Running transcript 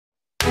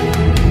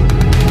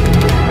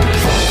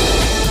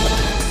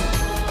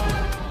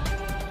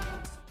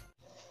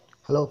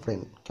Hello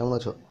friend, কেমন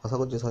আছো? আশা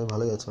করছি সবাই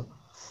ভালোই আছো।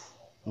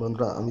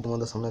 বন্ধুরা, আমি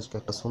তোমাদের সামনে আজকে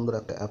একটা সুন্দর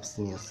একটা অ্যাপস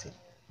নিয়ে এসেছি।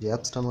 যে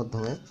অ্যাপসটার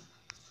মাধ্যমে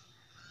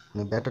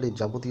ব্যাটারির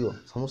যাবতীয়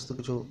সমস্ত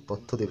কিছু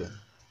তথ্য দেবে।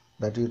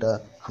 ব্যাটারিটা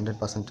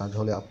 100% চার্জ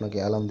হলে আপনাকে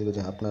অ্যালার্ম দেবে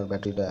যে আপনার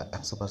ব্যাটারিটা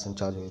 100%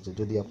 চার্জ হয়েছে।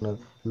 যদি আপনার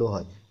লো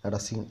হয়, একটা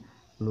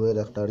লো এর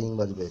একটা রিং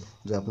বাজবে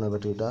যে আপনার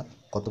ব্যাটারিটা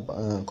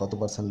কত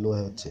পার্সেন্ট লো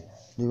হচ্ছে।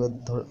 এবার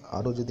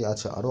আরও যদি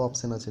আছে, আরও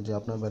অপশান আছে যে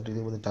আপনার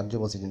ব্যাটারির মধ্যে চার্জে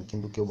বসিয়েছেন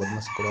কিন্তু কেউ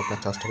বদমাশি করে আপনার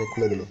চার্জটাকে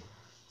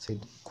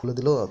খুলে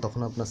দিলেও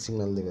তখন আপনার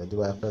সিগন্যাল দেবে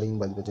বা একটা রিং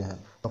বাজবে যে হ্যাঁ,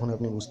 তখন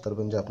আপনি বুঝতে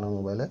পারবেন যে আপনার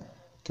মোবাইলে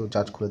কেউ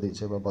চার্জ খুলে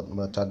দিয়েছে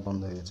বা চার্জ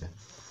বন্ধ হয়ে গেছে।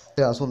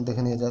 তাই আসুন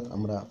দেখে নিয়ে যাক।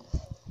 আমরা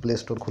প্লে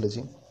স্টোর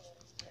খুলেছি,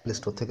 প্লে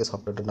স্টোর থেকে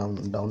সফটওয়্যারটা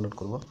ডাউনলোড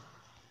করব।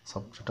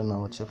 সফটওয়্যারটার নাম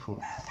হচ্ছে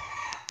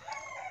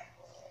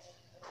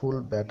ফুল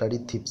ব্যাটারি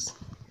থিপস,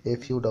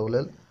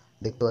 FULL।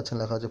 দেখতে পাচ্ছেন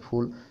লেখা আছে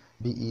ফুল,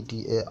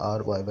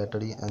 BETARY,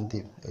 ব্যাটারি অ্যান্ড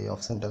থিপ। এই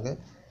অপশানটাকে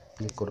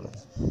ক্লিক করবেন।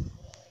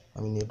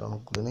 আমি নেট অন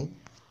করে নিই।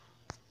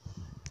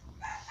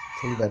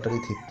 ফুল ব্যাটারি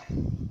থিপ,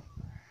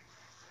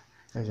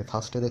 এই যে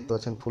ফার্স্টে দেখতে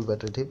পাচ্ছেন ফুল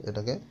ব্যাটারি থিপ।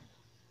 এটাকে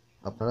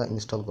আপনারা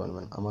ইনস্টল করে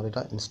নেবেন। আমার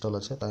এটা ইনস্টল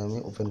আছে তাই আমি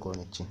ওপেন করে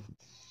নিচ্ছি।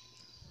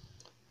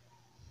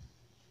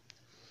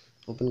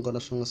 ওপেন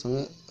করার সঙ্গে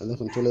সঙ্গে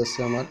দেখুন চলে এসছে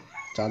আমার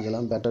চার্জ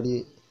অ্যালার্ম, ব্যাটারি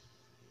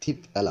থিপ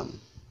অ্যালার্ম।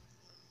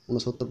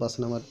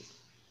 69% আমার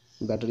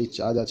ব্যাটারি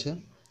চার্জ আছে।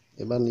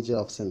 এবার নিচে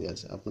অপশান দেওয়া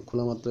আছে, আপনার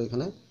খোলা মাত্র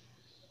এখানে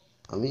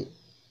আমি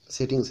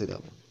সেটিংসে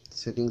যাব।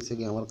 সেটিংসে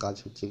গিয়ে আমার কাজ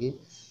হচ্ছে কি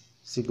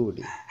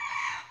সিকিউরিটি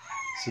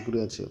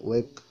আছে,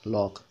 ওয়েক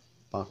lock,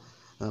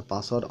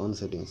 password on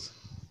settings,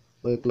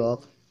 ওয়েক lock,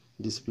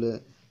 display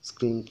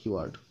screen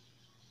keyword.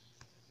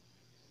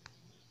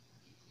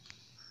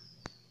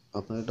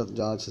 আপনার এটা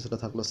যা আছে সেটা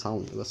থাকলো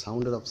সাউন্ড। এবার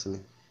সাউন্ডের অপশানে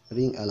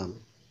রিং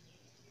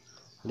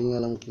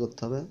অ্যালার্ম কী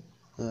করতে হবে?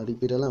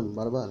 রিপিট অ্যালার্ম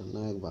বারবার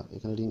না একবার?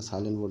 এখানে রিং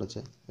সাইলেন্ট মোড আছে,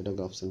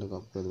 এটাকে অপশানটাকে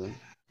অফ করে দেবেন।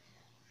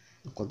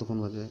 কতক্ষণ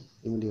বাজে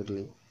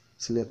ইমিডিয়েটলি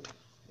সিলেক্ট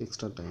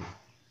এক্সট্রা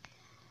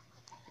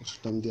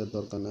টাইম দেওয়ার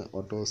দরকার নেই।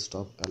 অটো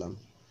স্টপ অ্যালার্ম,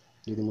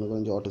 যদি মনে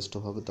করেন যে অটো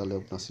স্টপ হবে তাহলে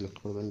আপনার সিলেক্ট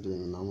করবেন, যদি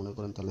না মনে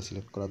করেন তাহলে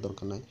সিলেক্ট করার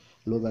দরকার নাই।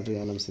 লো ব্যাটারি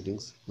অ্যালার্ম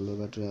সেটিংসে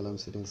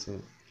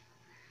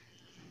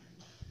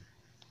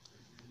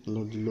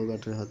লো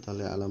ব্যাটারি হয়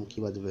তাহলে অ্যালার্ম কী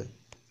বাজবে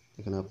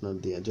এখানে আপনার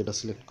দিয়ে যেটা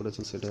সিলেক্ট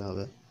করেছেন সেটাই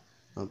হবে।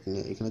 আপনি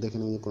এখানে দেখে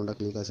নেবেন যে কোনটা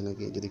ক্লিক আছে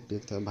নাকি। যদি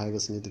ক্লিক থাকে,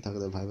 ভাইব্রেশন যদি থাকে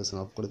তাহলে ভাইব্রেশন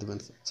অফ করে দেবেন,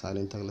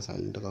 সাইলেন্ট থাকলে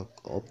সাইলেন্টটাকে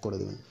অফ করে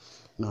দেবেন,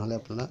 নাহলে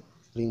আপনারা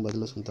রিং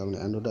বাজলেও শুনতে পাবেন।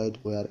 অ্যান্ড্রয়েড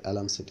ওয়্যার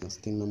অ্যালার্ম সেটিংস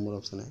 3 নম্বর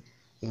অপশানে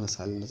এখানে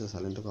সাইলেন্ট আছে,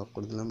 সাইলেন্টটাকে অফ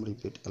করে দিলাম।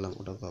 রিপিট অ্যালার্ম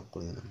ওটাকে অফ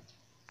করে দিলাম।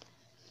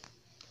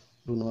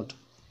 Do not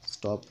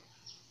stop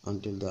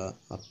until the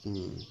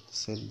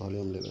set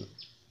volume level,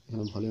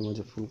 এখানে ভলিউম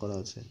আছে ফুল করা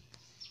আছে,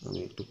 আমি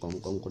একটু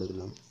কম করে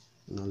দিলাম,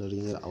 নাহলে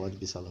রিংয়ের আওয়াজ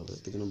বিশাল হবে।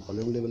 সেই জন্য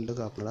ভলিউম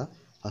লেভেলটাকে আপনারা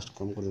ফার্স্ট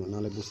কম করে দেবেন,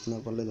 নাহলে বুঝতে না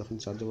পারলে যখন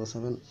চার্জে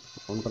বসাবেন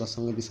অন করার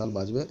সঙ্গে বিশাল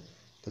বাজবে।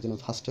 তাই জন্য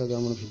ফার্স্টে আগে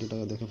আমার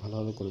ভিডিওটাকে দেখে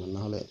ভালোভাবে করবেন,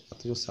 নাহলে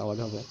এত জোরসে আওয়াজ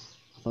হবে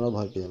আপনারাও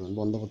ভয় পেয়ে যাবেন,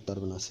 বন্ধ করতে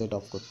পারবেন না, সেট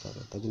অফ করতে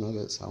হবে। তাই জন্য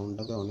আগে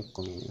সাউন্ডটাকে অনেক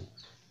কমিয়ে নেবেন।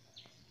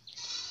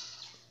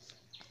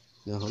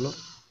 যা হলো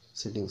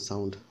সেটিং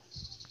সাউন্ড।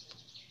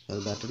 আর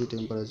ব্যাটারি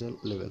টেম্পারেচার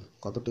লেভেল,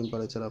 কত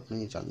টেম্পারেচার আপনি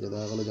চান। যে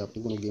দেখা গেলো যে আপনি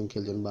কোনো গেম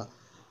খেলছেন বা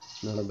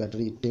নাহলে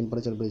ব্যাটারি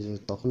টেম্পারেচার বেড়ে যাবে,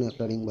 তখনই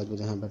একটা রিং বাজবে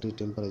যে হ্যাঁ ব্যাটারি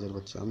টেম্পারেচার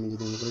বাড়ছে। আমি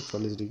যদি মনে করি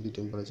 40 ডিগ্রি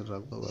টেম্পারেচার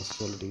রাখবো, বা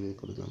 40 ডিগ্রি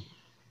করে দিলাম।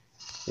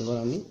 এবার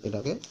আমি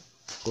এটাকে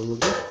করবো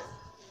কি,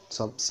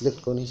 সব সিলেক্ট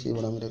করে নিয়েছি।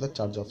 এবার আমি এটাকে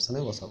চার্জ অপশানে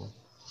বসাবো।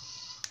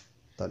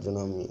 তার জন্য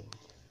আমি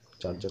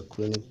চার্জার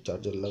খুলে নিই,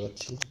 চার্জার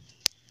লাগাচ্ছি।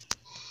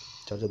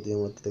 চার্জার দিয়ে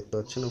আমার দেখতে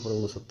পাচ্ছেন উপরে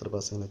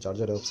 69%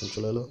 চার্জারের অপশান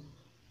চলে এলো।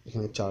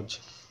 এখানে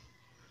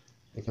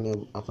এখানে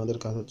আপনাদের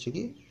কাজ হচ্ছে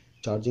কি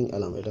চার্জিং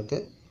অ্যালার্ম, এটাকে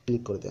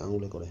ক্লিক করে দেয়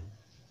আঙুলে করে।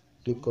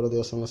 ক্লিক করে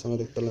দেওয়ার সঙ্গে সঙ্গে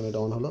দেখতে পেলাম এটা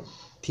অন হলো।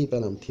 থিপ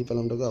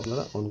অ্যালার্মটাকে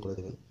আপনারা অন করে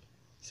দেবেন।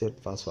 সেট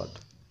পাসওয়ার্ড,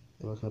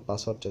 এবার এখানে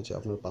পাসওয়ার্ড চাইছে,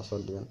 আপনার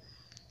পাসওয়ার্ড দেবেন।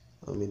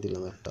 আমি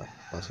দিলাম একটা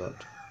পাসওয়ার্ড,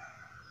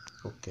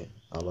 ওকে,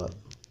 আবার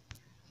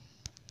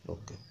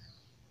ওকে,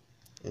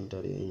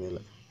 এন্টার ইমেল,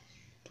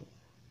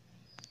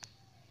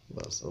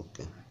 বাস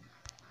ওকে।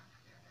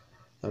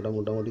 এটা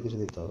মোটামুটি কিছু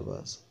দিতে হবে,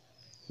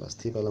 বাস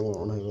থিপ অ্যালার্ম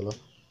অন হয়ে গেলো।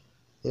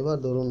 এবার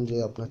ধরুন যে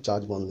আপনার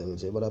চার্জ বন্ধ হয়ে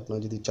গেছে, এবার আপনার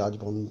যদি চার্জ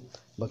বন্ধ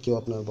বা কেউ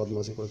আপনার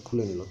বদমাশি করে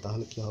খুলে নিল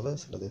তাহলে কী হবে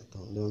সেটা দেখতে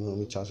হবে। যেমন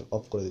আমি চার্জ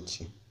অফ করে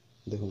দিচ্ছি,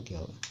 দেখুন কী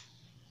হবে।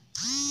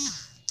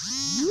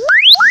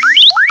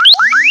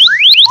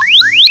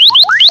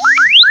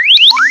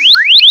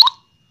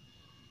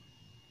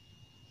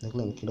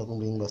 দেখলেন কীরকম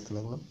রিং বাজতে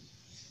লাগলো?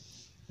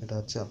 এটা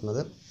হচ্ছে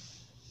আপনাদের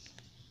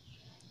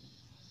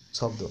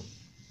শব্দ।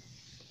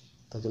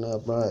 তার জন্য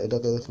আপনারা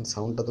এটাকে দেখুন,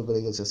 সাউন্ডটা তো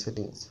বেড়ে গেছে।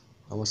 সেটিংস,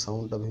 আমার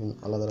সাউন্ডটা বিভিন্ন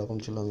আলাদা রকম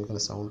ছিল, আমি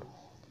এখানে সাউন্ড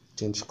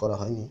চেঞ্জ করা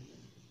হয়নি।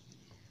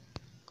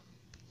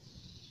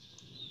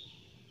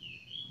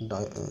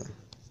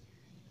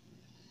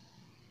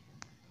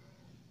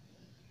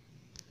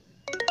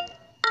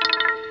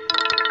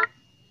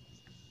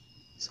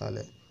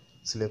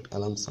 Select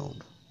alarm sound,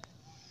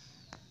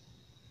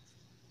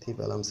 থিপ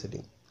alarm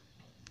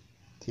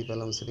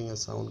সেটিংয়ের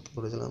sound কী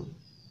করেছিলাম,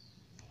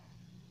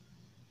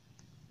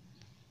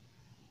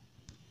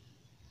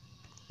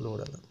 লোড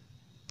অ্যালার্ম।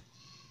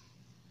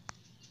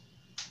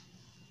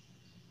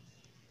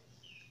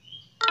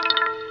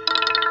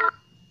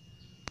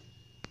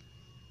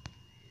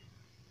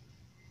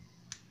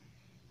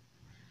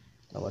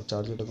 আবার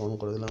চার্জ এটাকে অন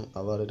করে দিলাম,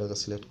 আবার এটাকে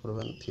সিলেক্ট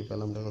করবেন, থিপ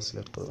অ্যালার্মটাকে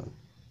সিলেক্ট করবেন।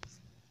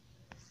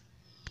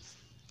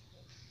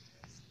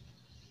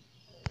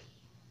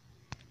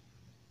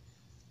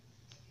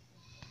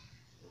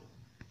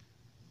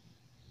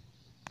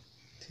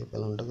 থিপ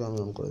অ্যালার্মটাকে আমি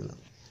অন করে দিলাম।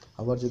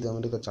 আবার যদি আমি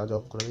এটাকে চার্জ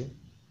অফ করে দিই,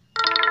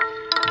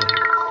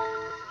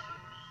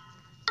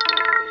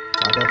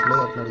 চার্জ অফ হলে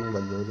আপনার রিং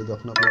বাজবে। যদি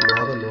যখন আপনার লো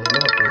হবে, লো হলে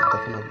আপনার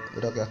তখন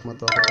এটাকে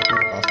একমাত্র অফ হতে আপনি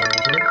যে পাসওয়ার্ড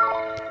দিয়েছিলেন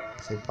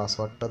সেই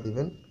পাসওয়ার্ডটা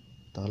দিবেন,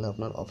 তাহলে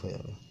আপনার অফ হয়ে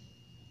যাবে।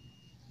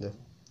 দেখ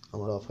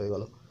আমার অফ হয়ে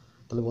গেল।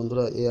 তাহলে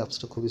বন্ধুরা, এই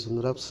অ্যাপসটা খুবই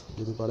সুন্দর অ্যাপস।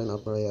 যদি পারেন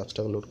আপনারা এই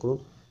অ্যাপসটাকে লোড করুন।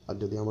 আর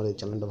যদি আমার এই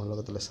চ্যানেলটা ভালো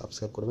লাগে তাহলে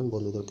সাবস্ক্রাইব করবেন,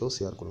 বন্ধুদেরকেও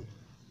শেয়ার করুন।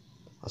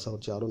 আশা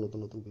করছি আরও নতুন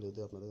নতুন ভিডিওতে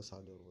আপনাদেরকে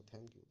সাহায্য করবো।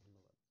 Thank you.